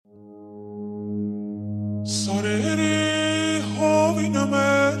Sorere hovina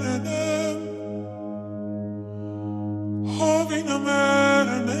merenem, hovina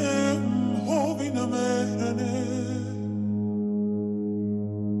merenem.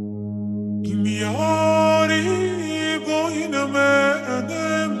 İmyari boyna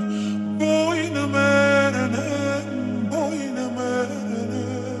merenem, boyna merenem, boyna merenem.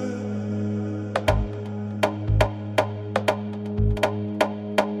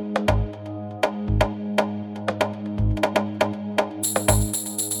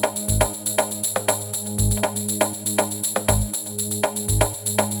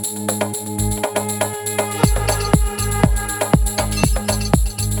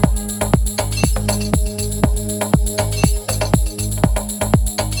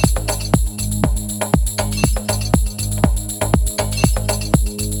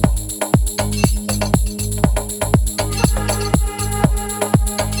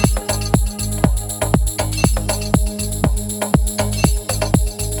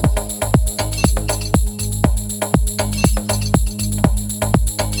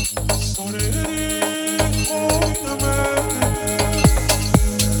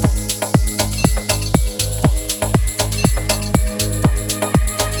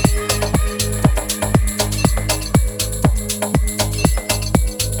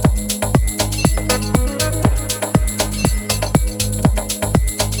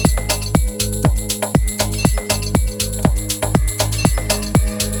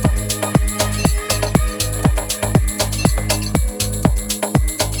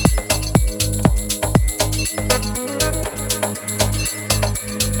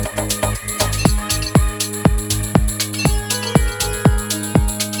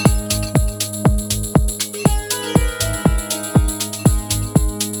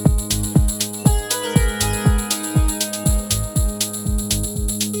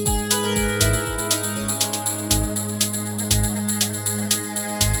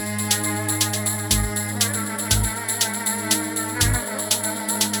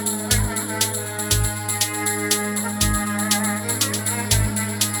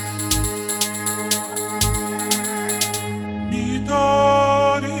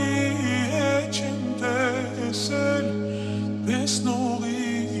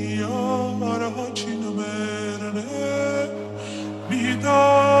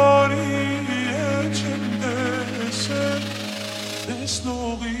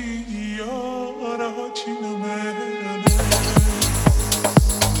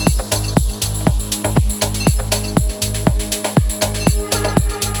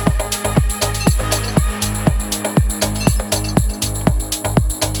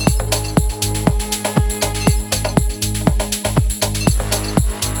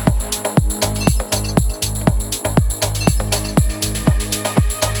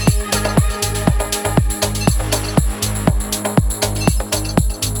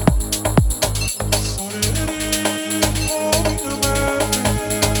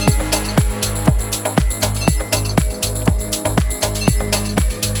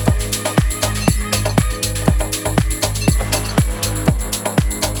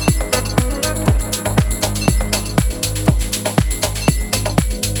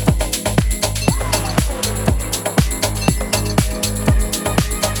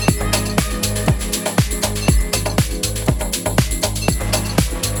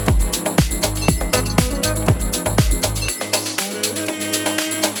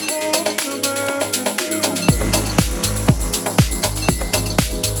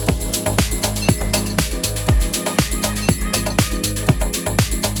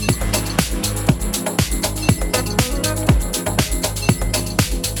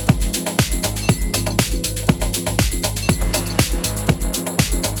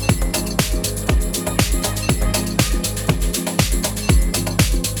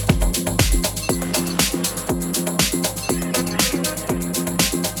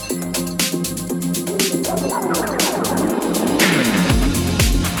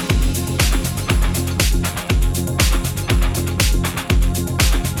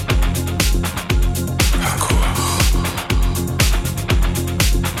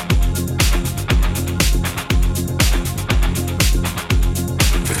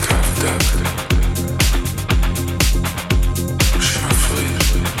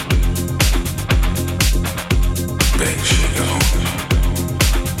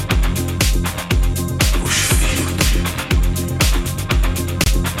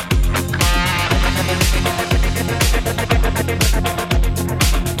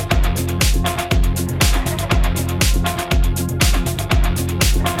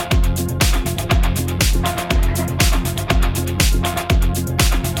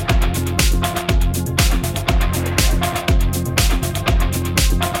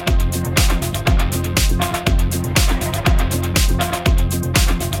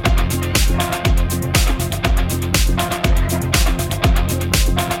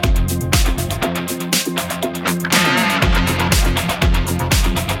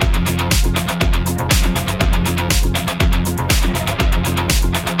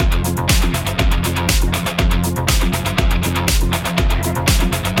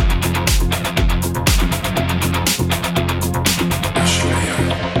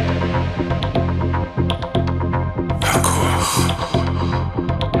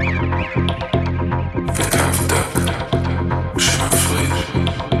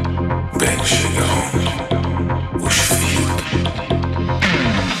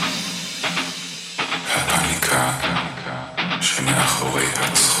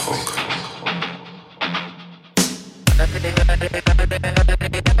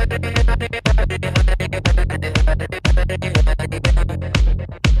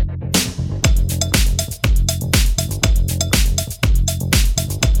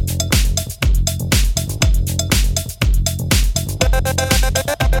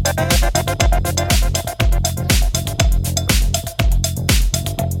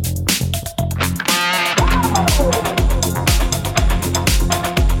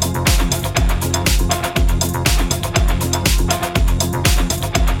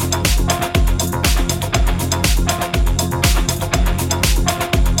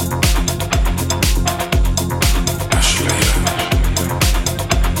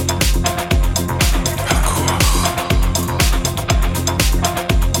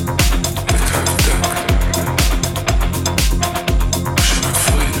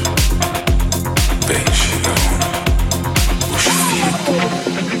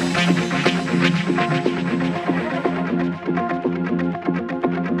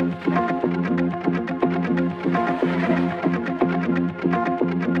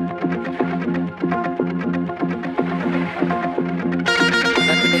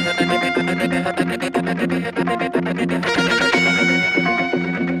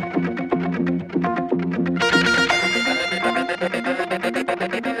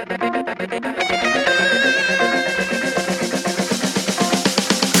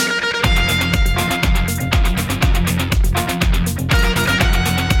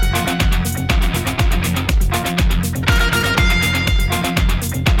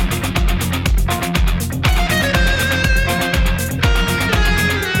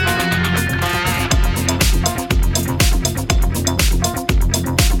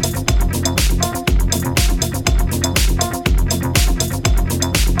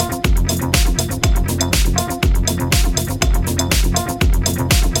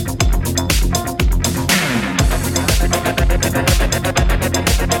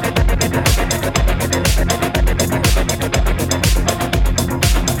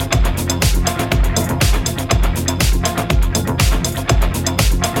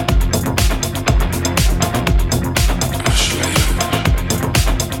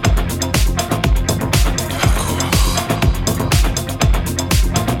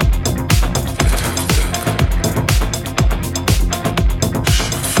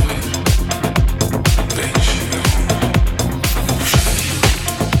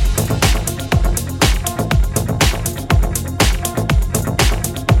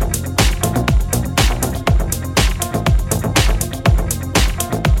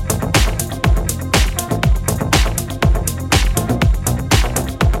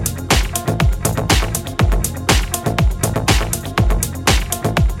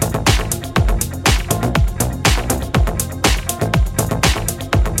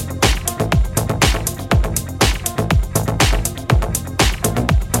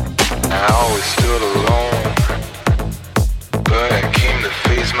 stood alone, but I came to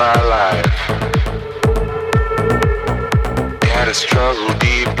face my life. Had a struggle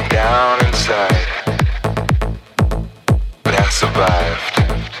deep down inside, but I survived.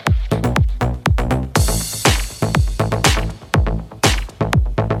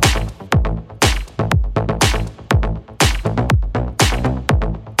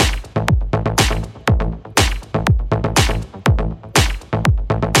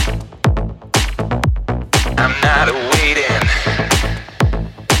 I'm not waiting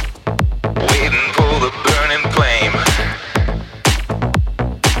for the burning flame.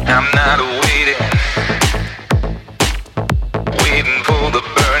 I'm not waiting for the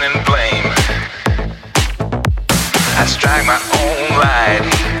burning flame. I strike my own light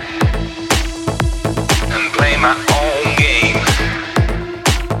and play my own game.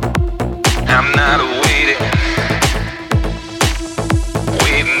 I'm not waiting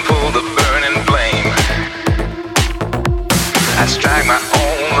for the burning flame. I strike my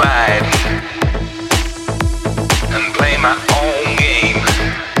own light and play my own game.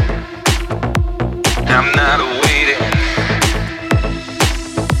 I'm not waiting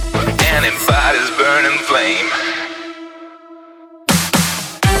for anybody's burning flame.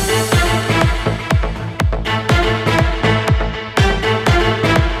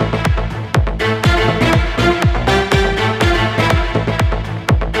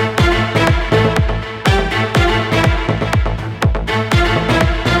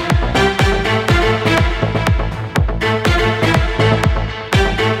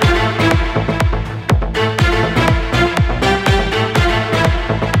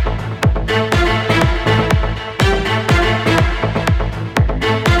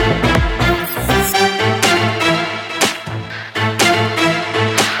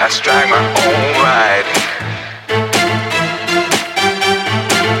 I strike my own light.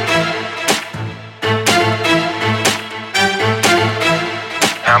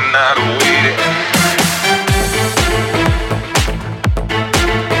 I'm not waiting.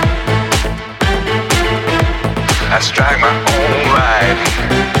 I strike my own light.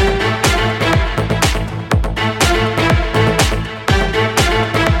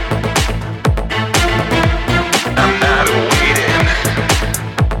 I'm not waiting.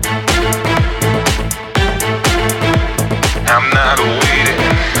 I'm not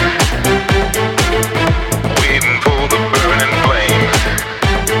waiting for the burning flame.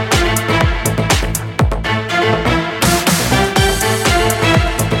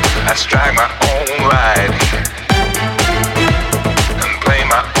 I strike my own light and play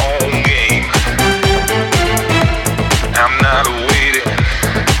my own game. I'm not waiting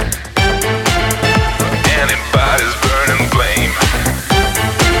for anybody's burning flame.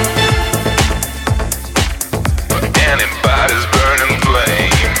 Anybody's burning flame.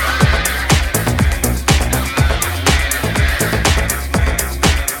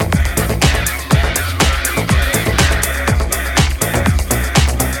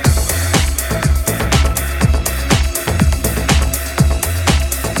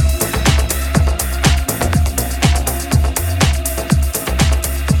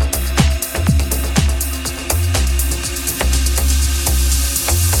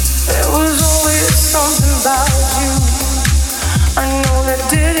 There was always something about you I know that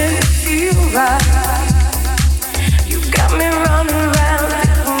didn't feel right. You got me running around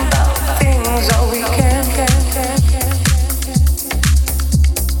thinking about things all weekend.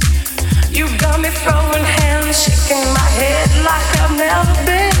 You got me throwing hands, shaking my head like I've never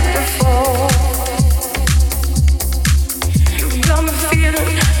been before. You got me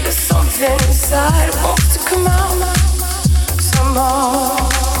feeling there's something inside that wants to come out somehow.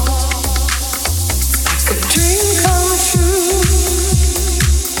 A dream come true.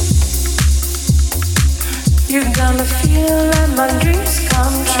 You got me feeling like my dreams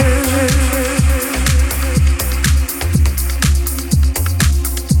come true.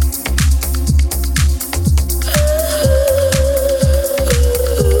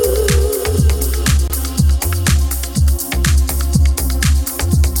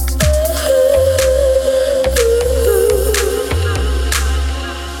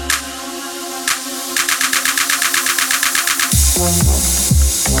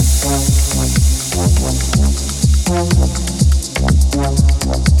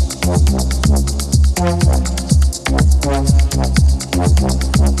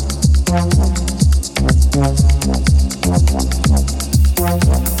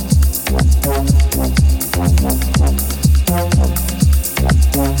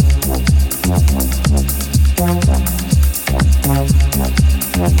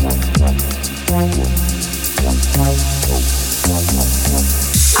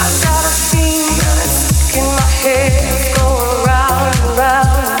 head's going round and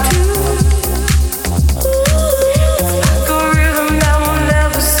round too. It's like a rhythm that will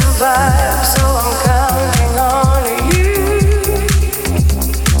never survive, so I'm counting on you.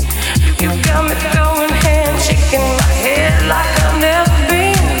 You got me throwing hands, shaking my head like I've never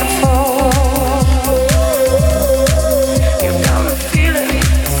been before. You got me feeling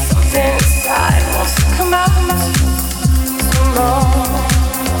something inside wants to come out some more.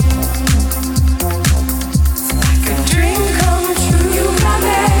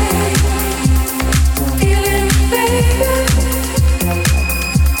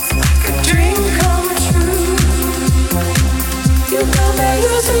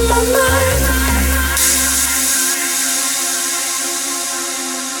 Losing my mind.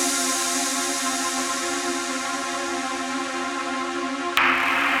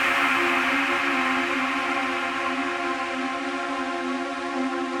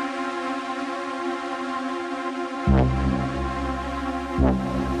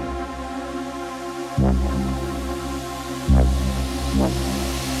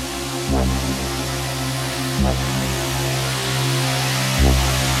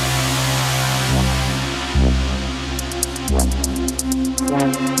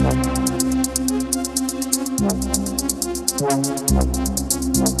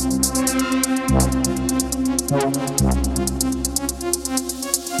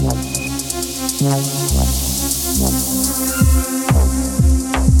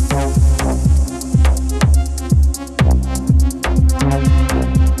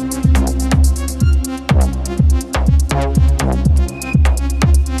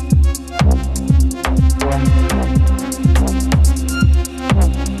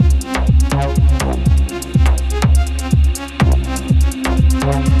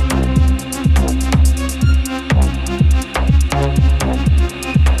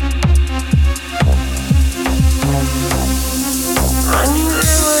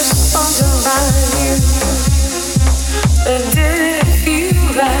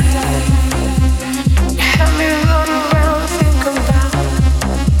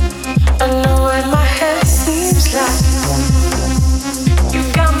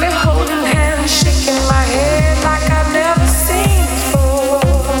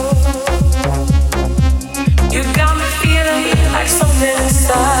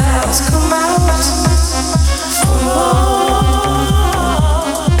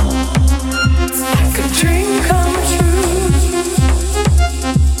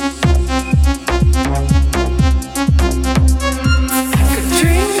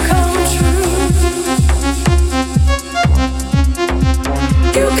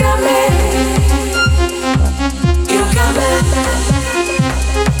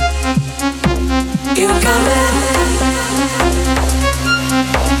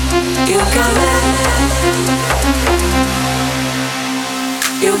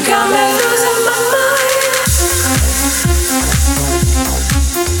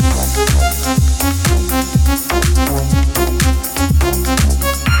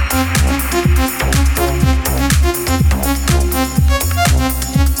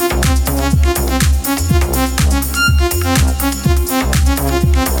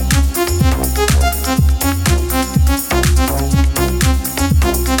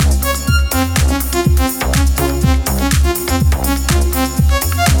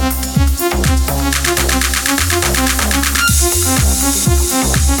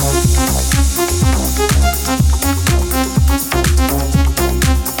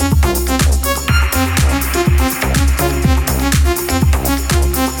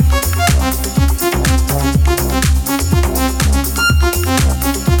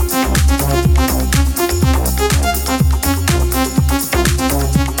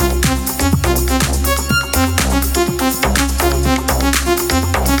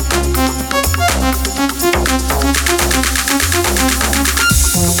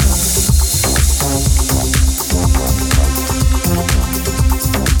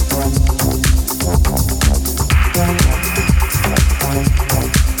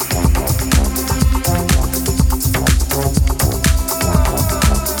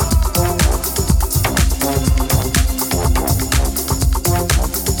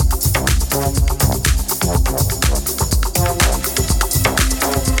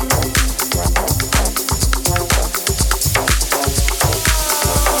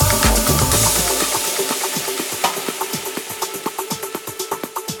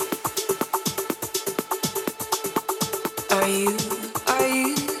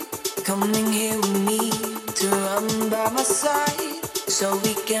 so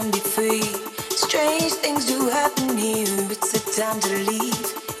we can be free. Strange things do happen here, it's the time to leave.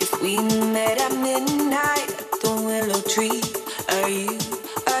 If we met at midnight, tree. Are you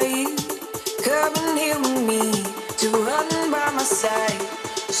coming here with me to run by my side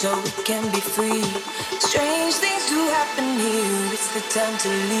so we can be free? Strange things do happen here. It's the time to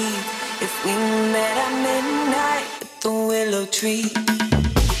leave. If we met at midnight at the willow tree.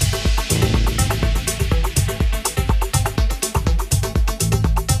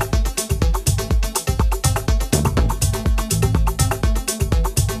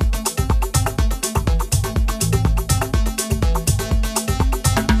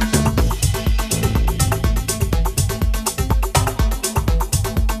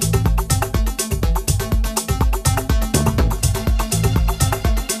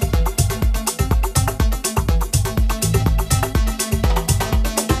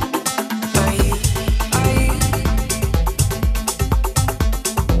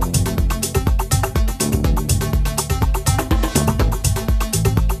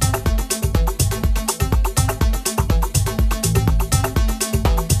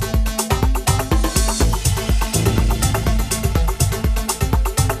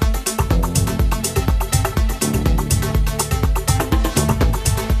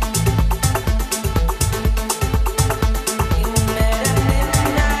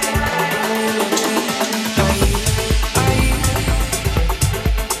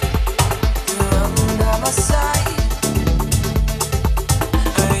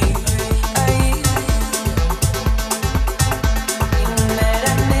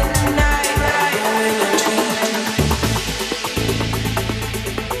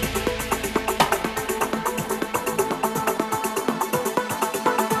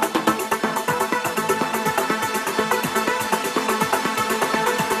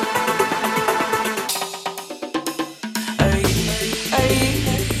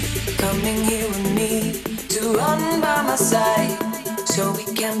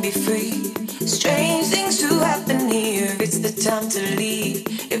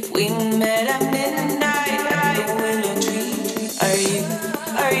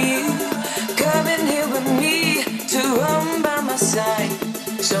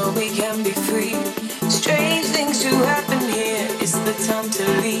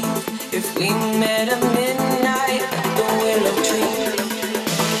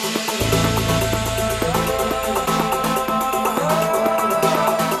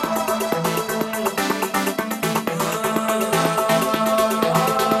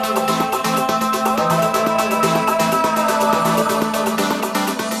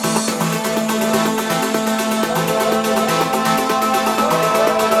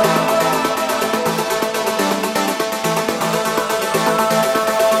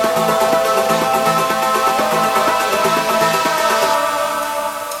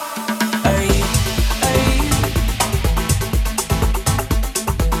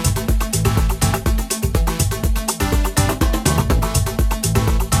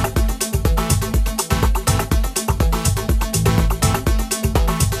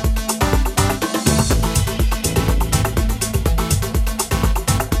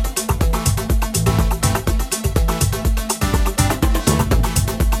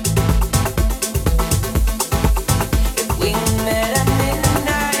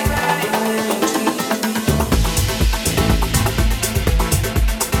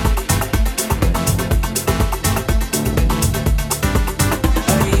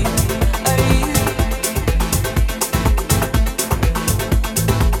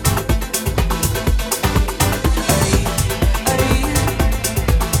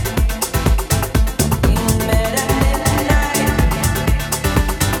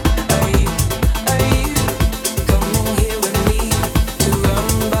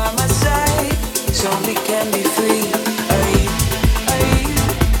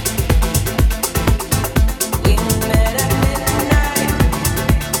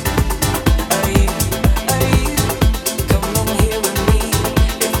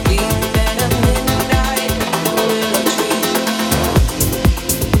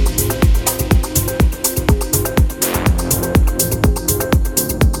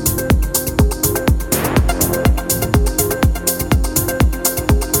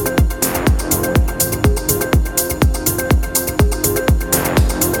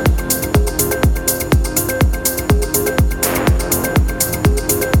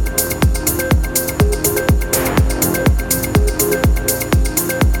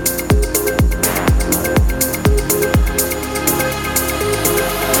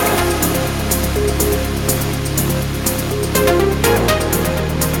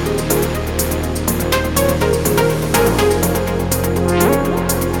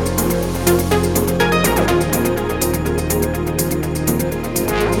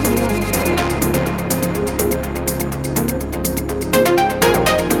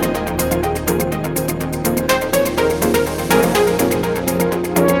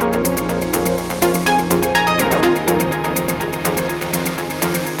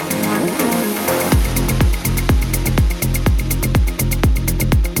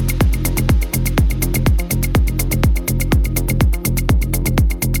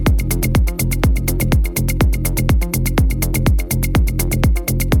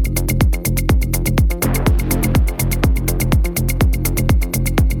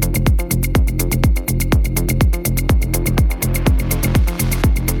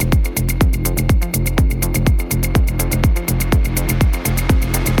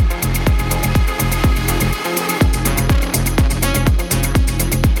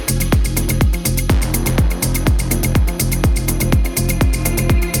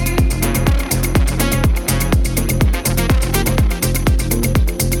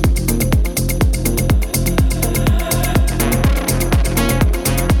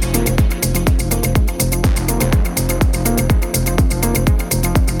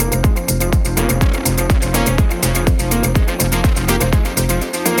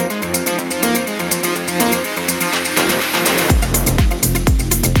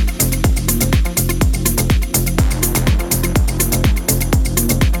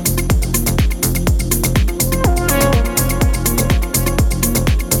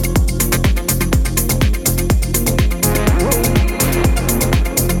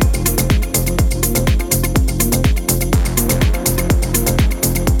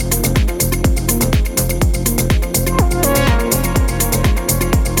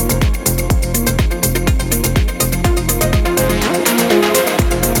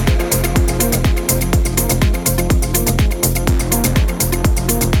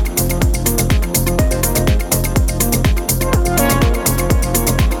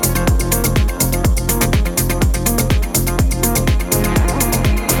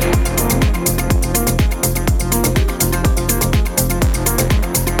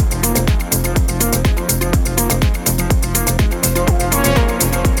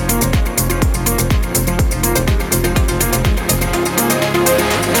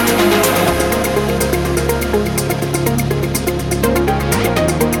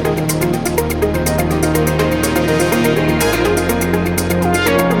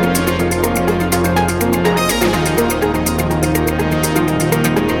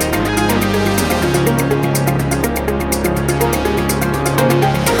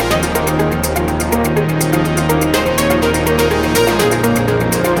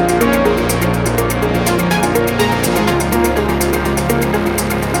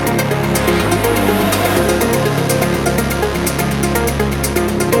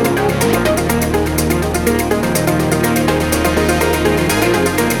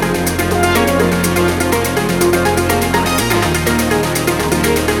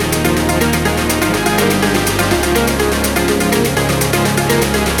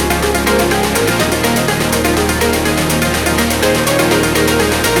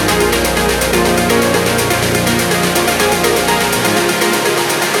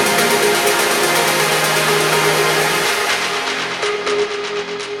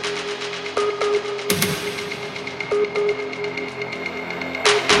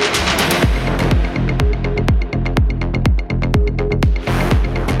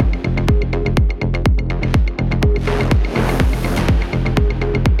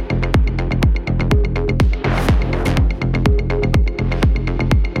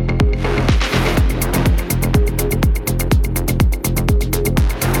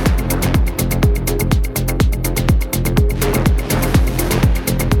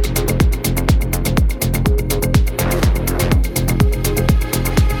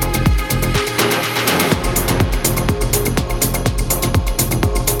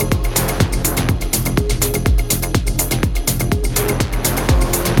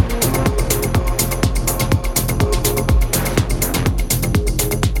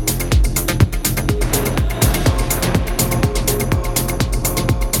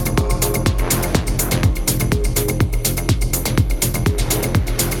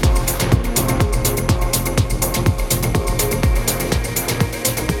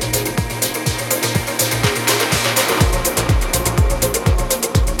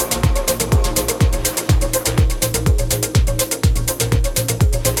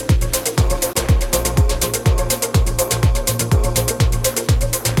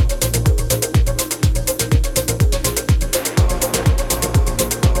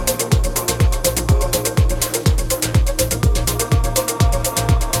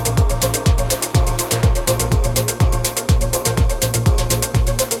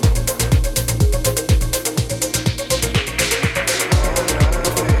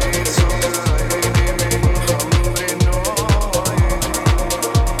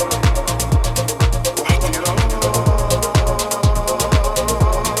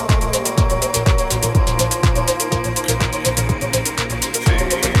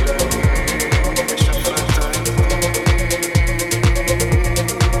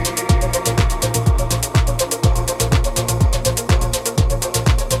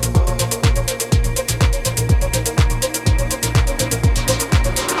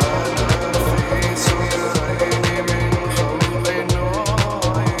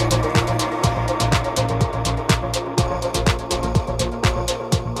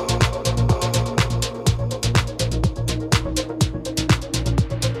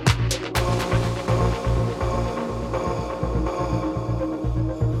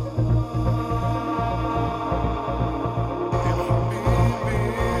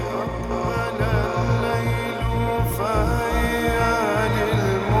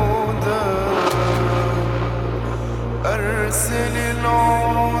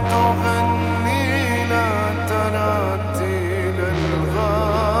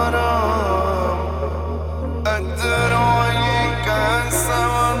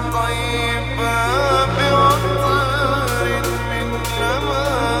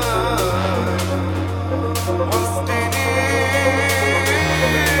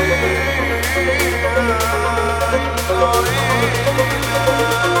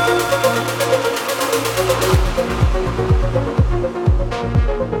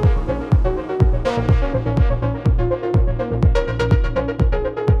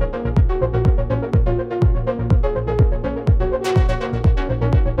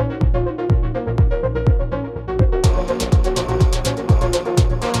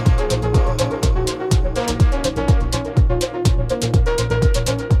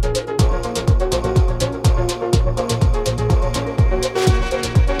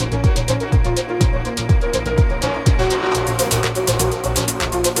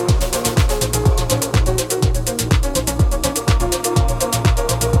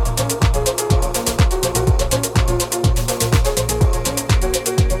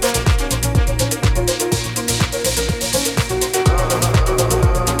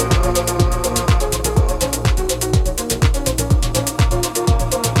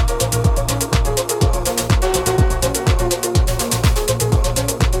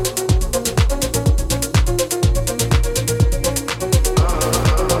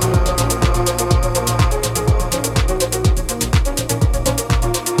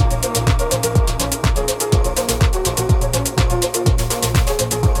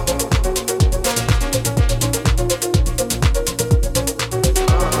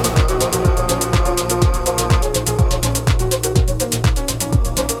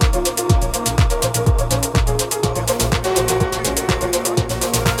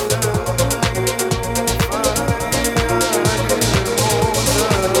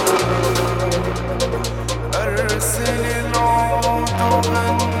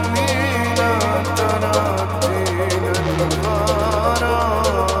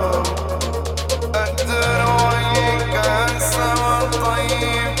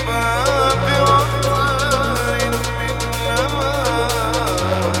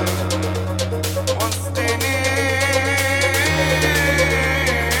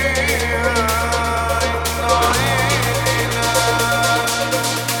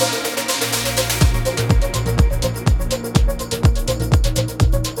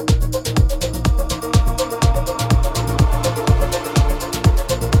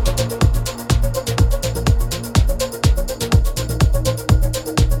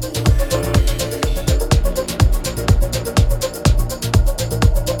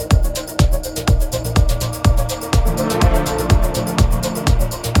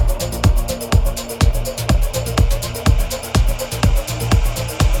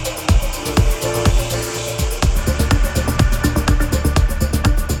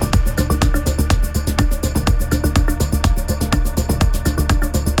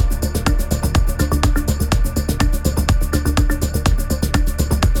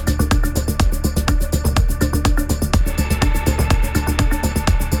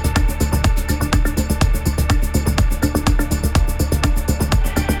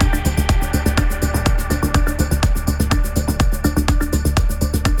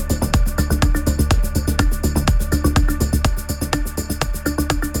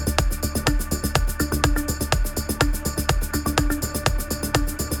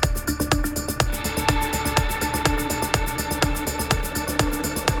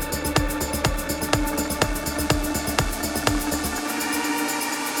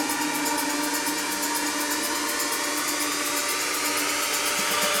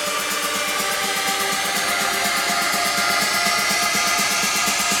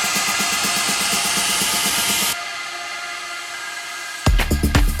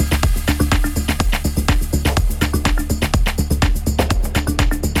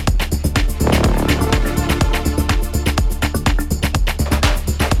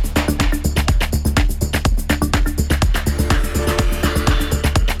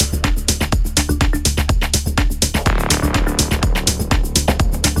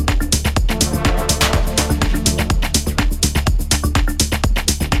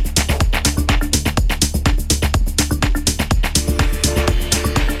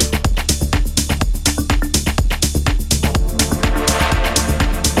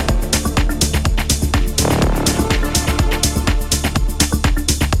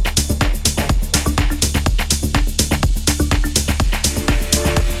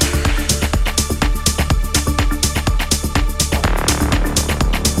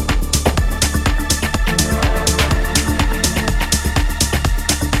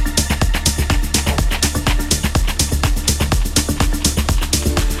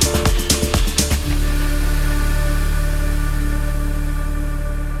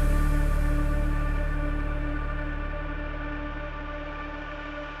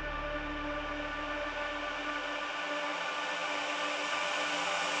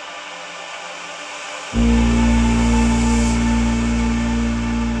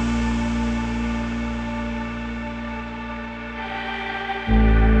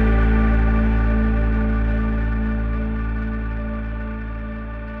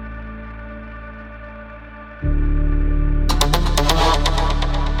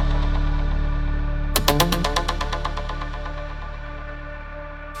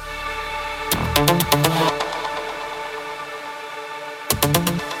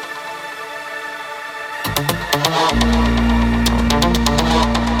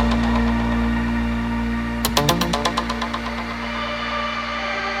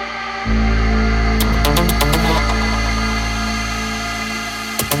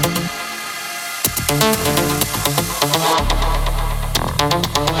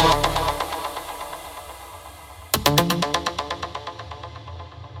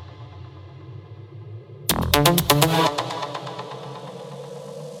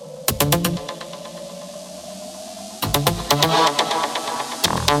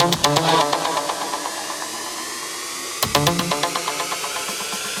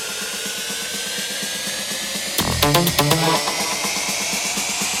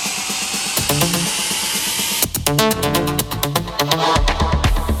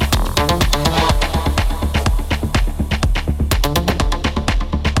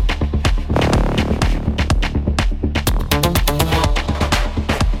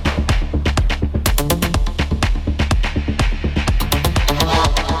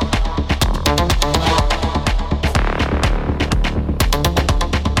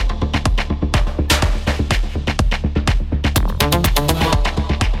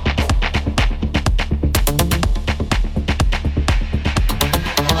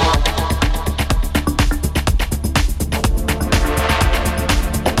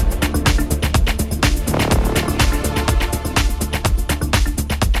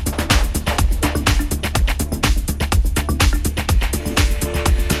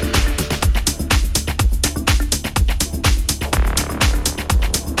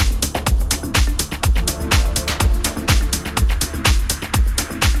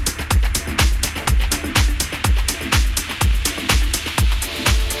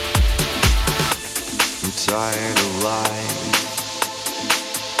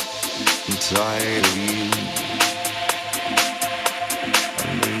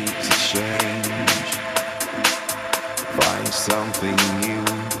 change, find something new.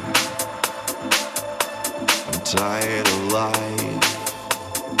 I'm tired of life,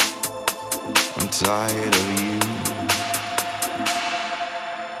 I'm tired of you.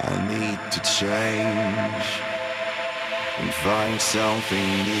 I need to change and find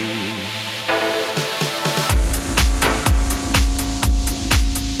something new.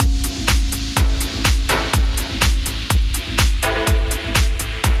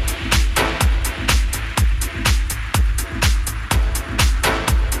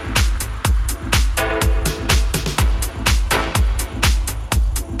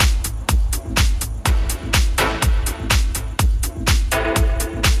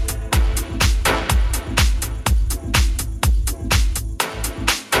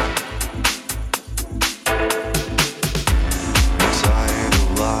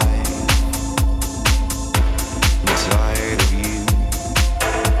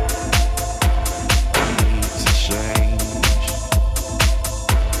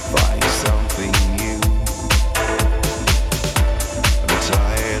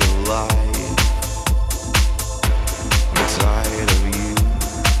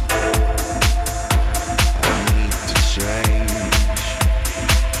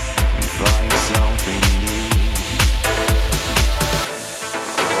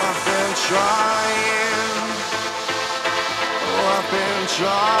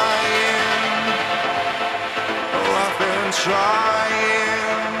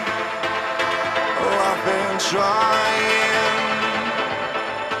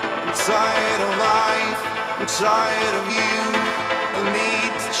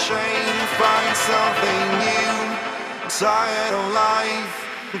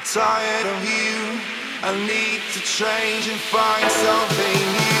 Tired of you, I need to change and find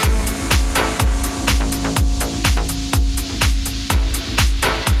something new.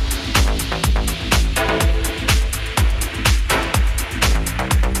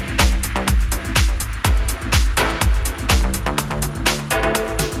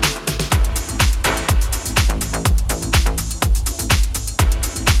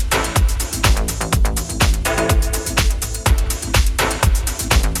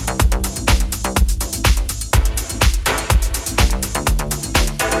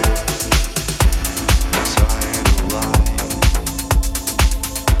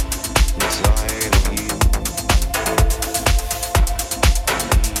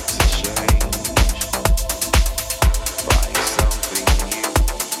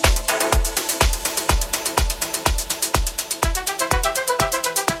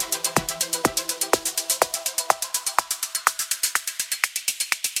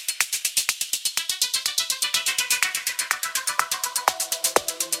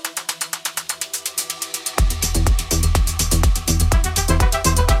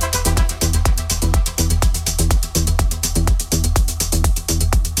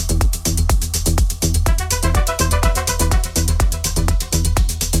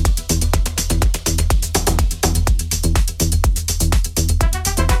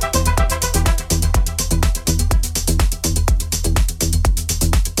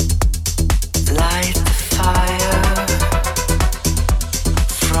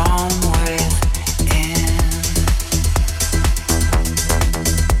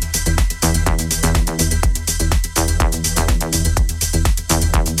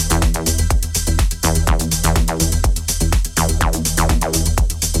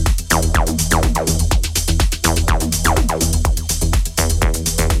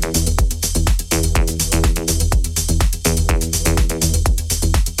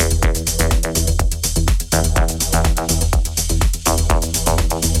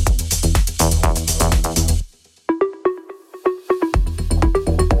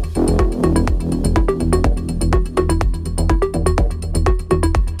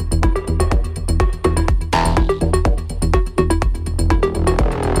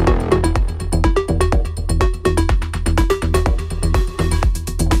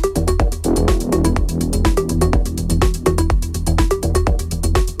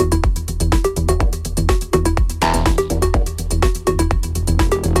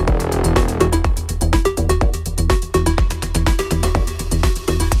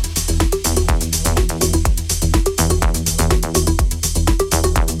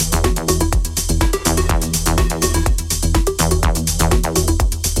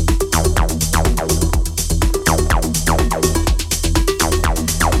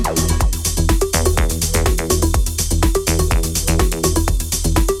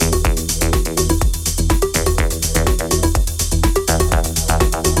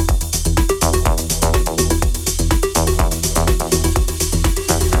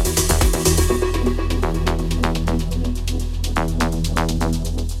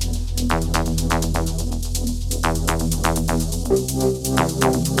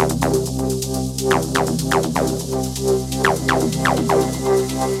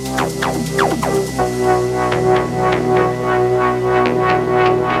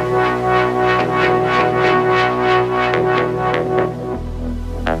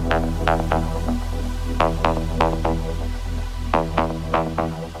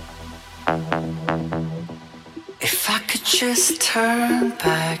 just turn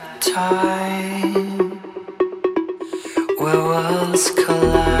back time where worlds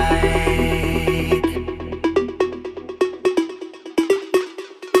collide,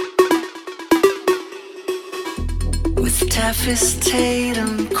 with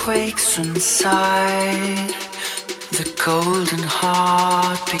devastating quakes inside, the golden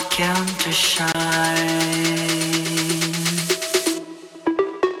heart began to shine.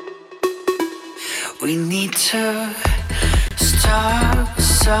 We need to stop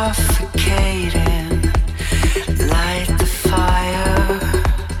suffocating, light the fire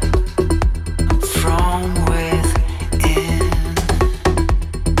from within.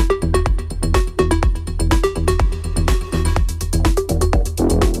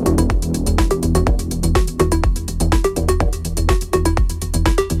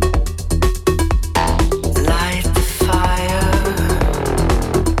 Light the fire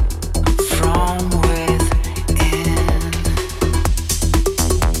from within.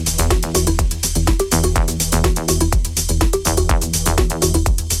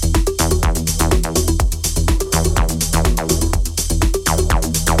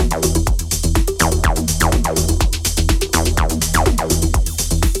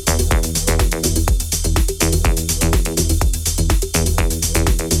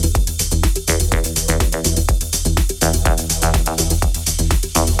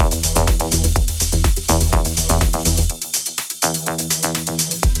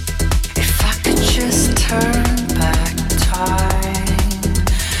 If I could just turn back time,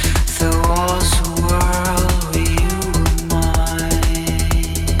 there was a world where you were mine.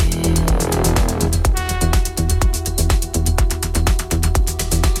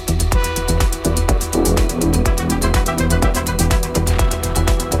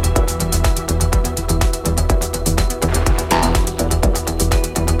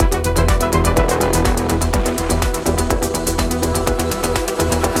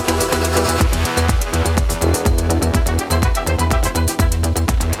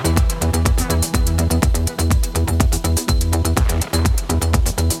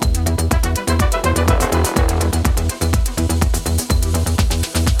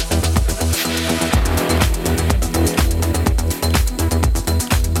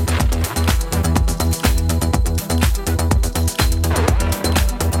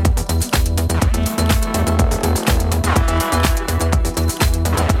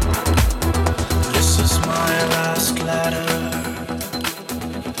 This is my last letter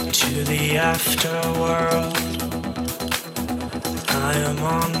to the afterworld. I am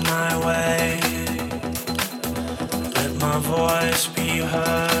on my way. Let my voice be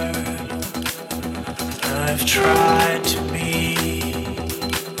heard. I've tried to be,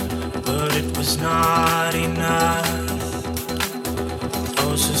 but it was not enough.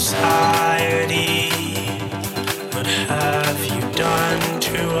 Oh, society, what have you done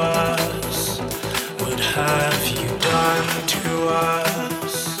to us? What have you done to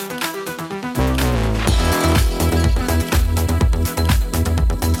us?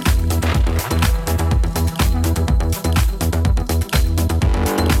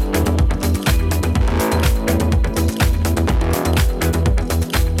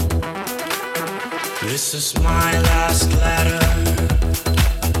 This is my last letter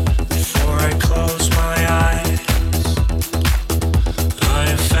before I close my eyes. I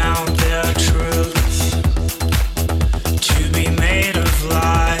have found their truth to be made of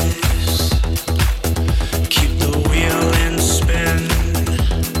lies. Keep the wheel in spin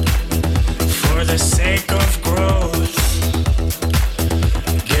for the sake of growth.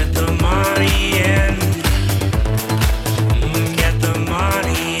 Get the money in, get the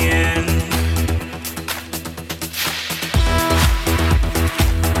money in.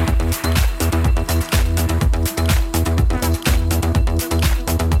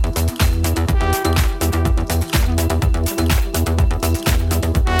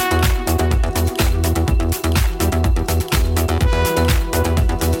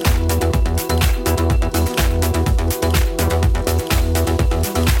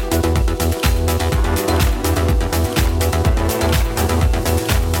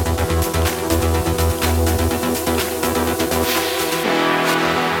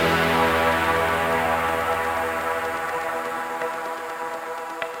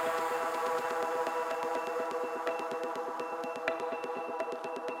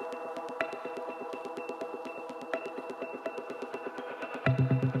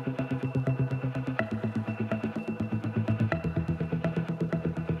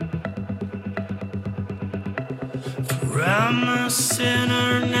 I'm a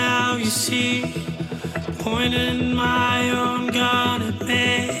sinner now, you see, pointing my own gun at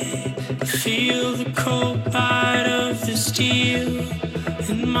me. Feel the cold bite of the the steel.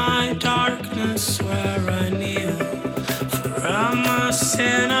 In my darkness where I kneel, for I'm a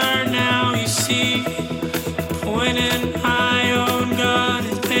sinner now, you see. Pointing my own gun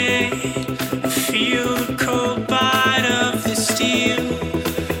at me, I feel the cold bite of the steel.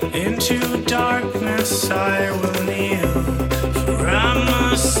 Into darkness I will kneel, for I'm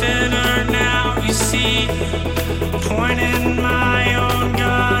a sinner now, you see. Pointing my own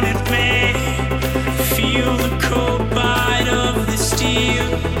gun at me, feel the cold bite of the steel.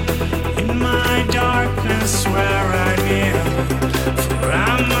 In my darkness where I kneel, for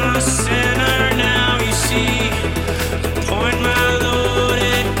I'm a sinner now, you see. Point my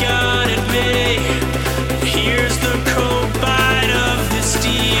loaded gun at me, here's the cold bite of the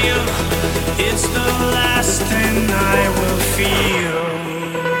steel. It's the last thing I will feel.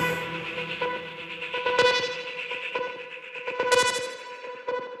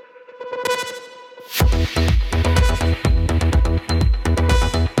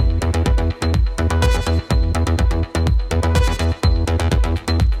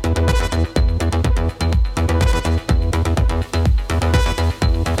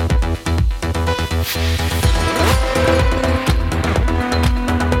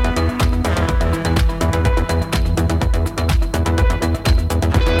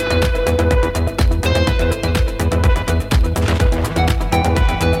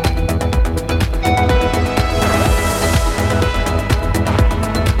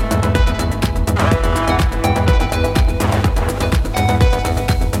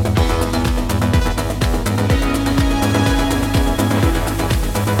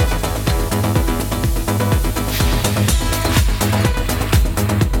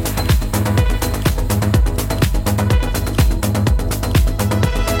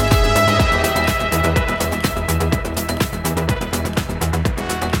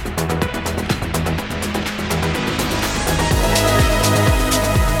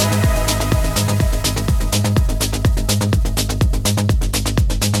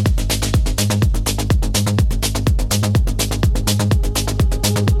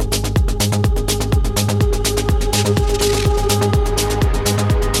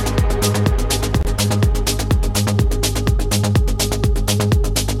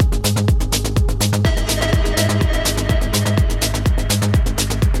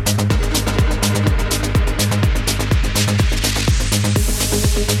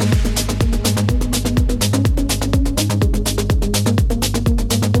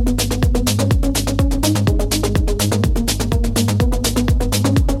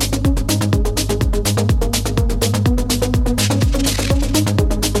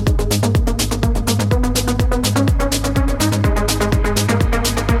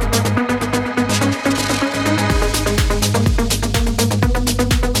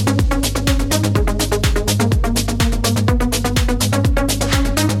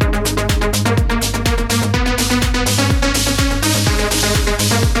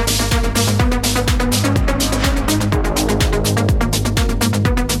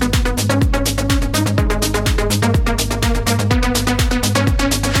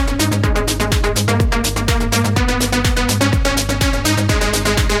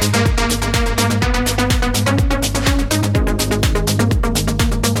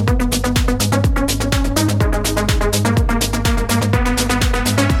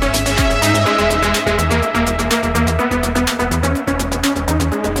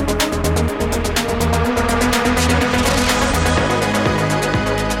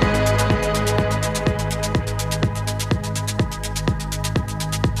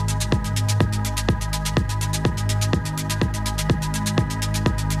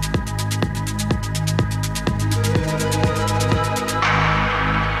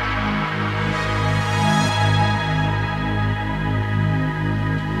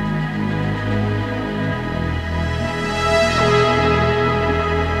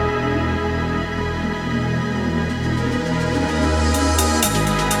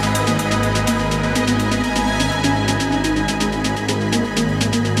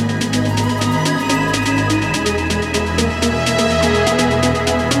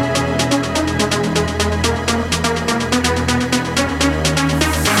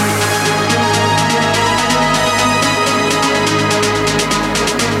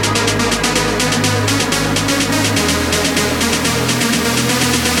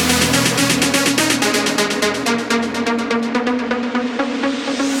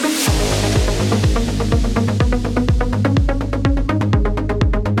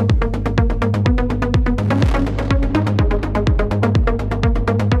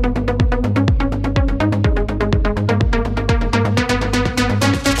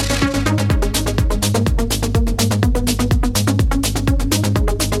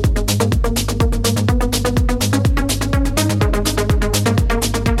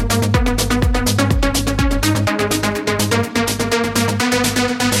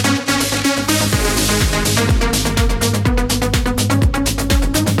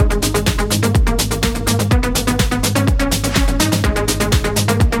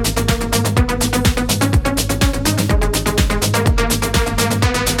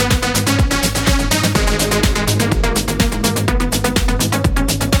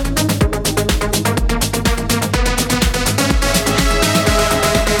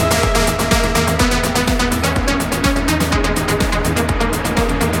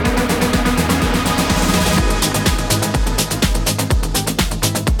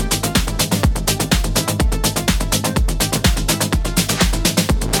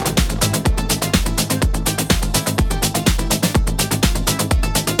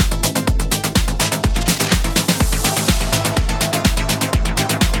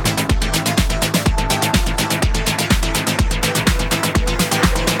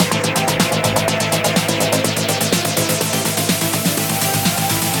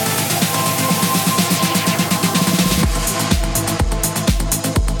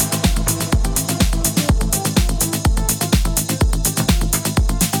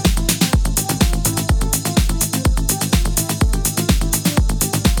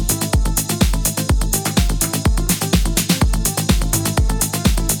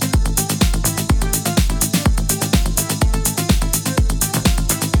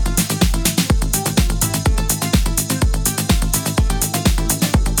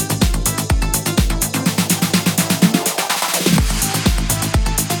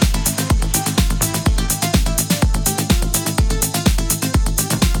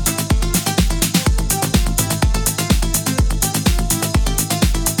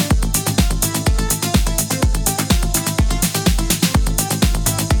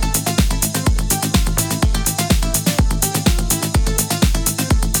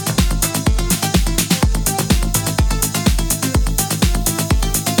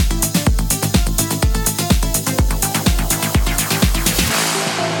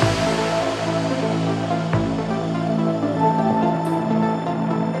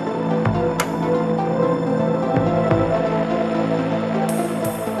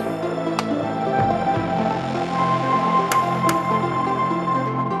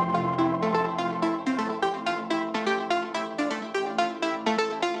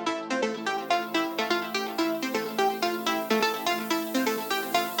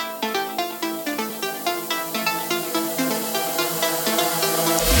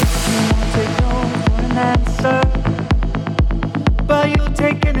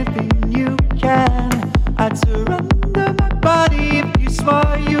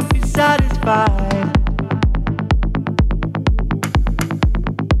 satisfied.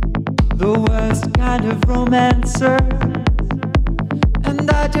 The worst kind of romancer, and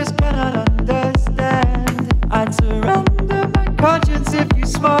I just cannot understand. I'd surrender my conscience if you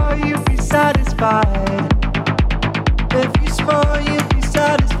swore you'd be satisfied. If you swore you'd be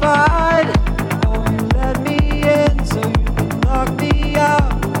satisfied. Oh, you let me in so you can lock me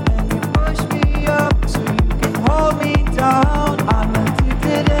out, and you push me up so you can hold me down. I'm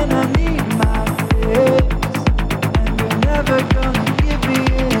addicted and I need my fix, and you're never gonna give me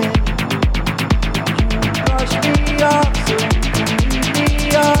in. You brush me off so you can leave me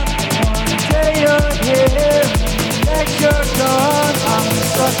up. One day you're here, next you're gone. I'm a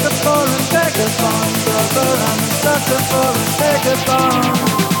sucker for a vagabond lover. I'm a sucker for